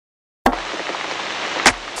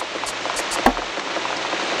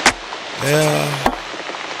Yeah.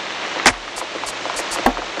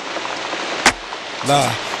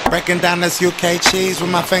 Love. Breaking down this UK cheese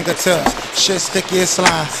with my fingertips. Shit sticky as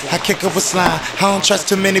slime. I kick it with slime. I don't trust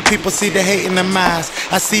too many people, see the hate in their minds.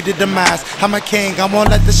 I see the demise. I'm a king, I won't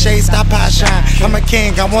let the shade stop I shine. I'm a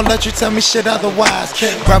king, I won't let you tell me shit otherwise.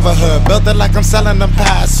 Brotherhood, built it like I'm selling them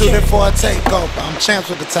pies. Suited for a takeover, I'm champs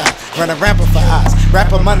with the time. Running rampant for eyes.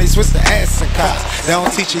 Rapper money, switch the ass and cars. They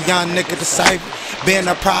don't teach a young nigga to cipher. Being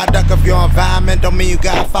a product of your environment don't mean you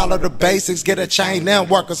gotta follow the basics. Get a chain, then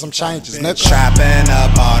work on some changes, nigga. Trapping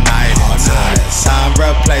up all night until the sun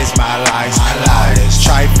replace my life.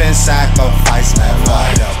 Trifling sacrifice,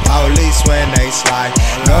 never the police when they slide.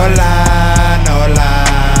 No lie, no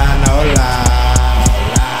lie, no lie.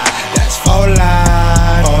 That's for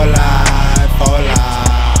life, for life, for life.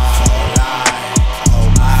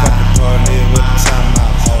 Fuck the police with the time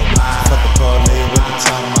out. Fuck the police with the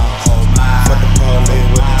time out. Fuck the police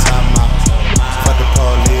with the time out. Fuck the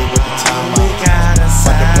police with the time out.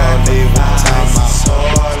 Fuck the police with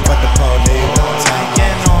the time out. Fuck the police with the time out.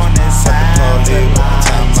 Fuck the police with the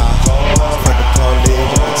time out. Fuck the police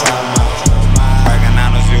with the time out. Breaking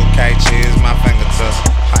down this UK cheese, my fingertips.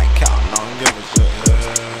 I ain't counting on give a shit.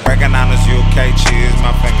 Breaking down this UK cheese,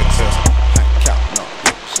 my fingertips. I ain't counting on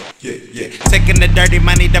give a shit. Yeah. Taking the dirty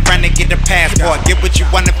money to run and get a passport. Get what you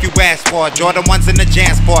want if you ask for. Jordan ones in the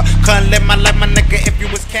jam sport. Couldn't live my life, my nigga, if you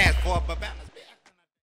was cash for.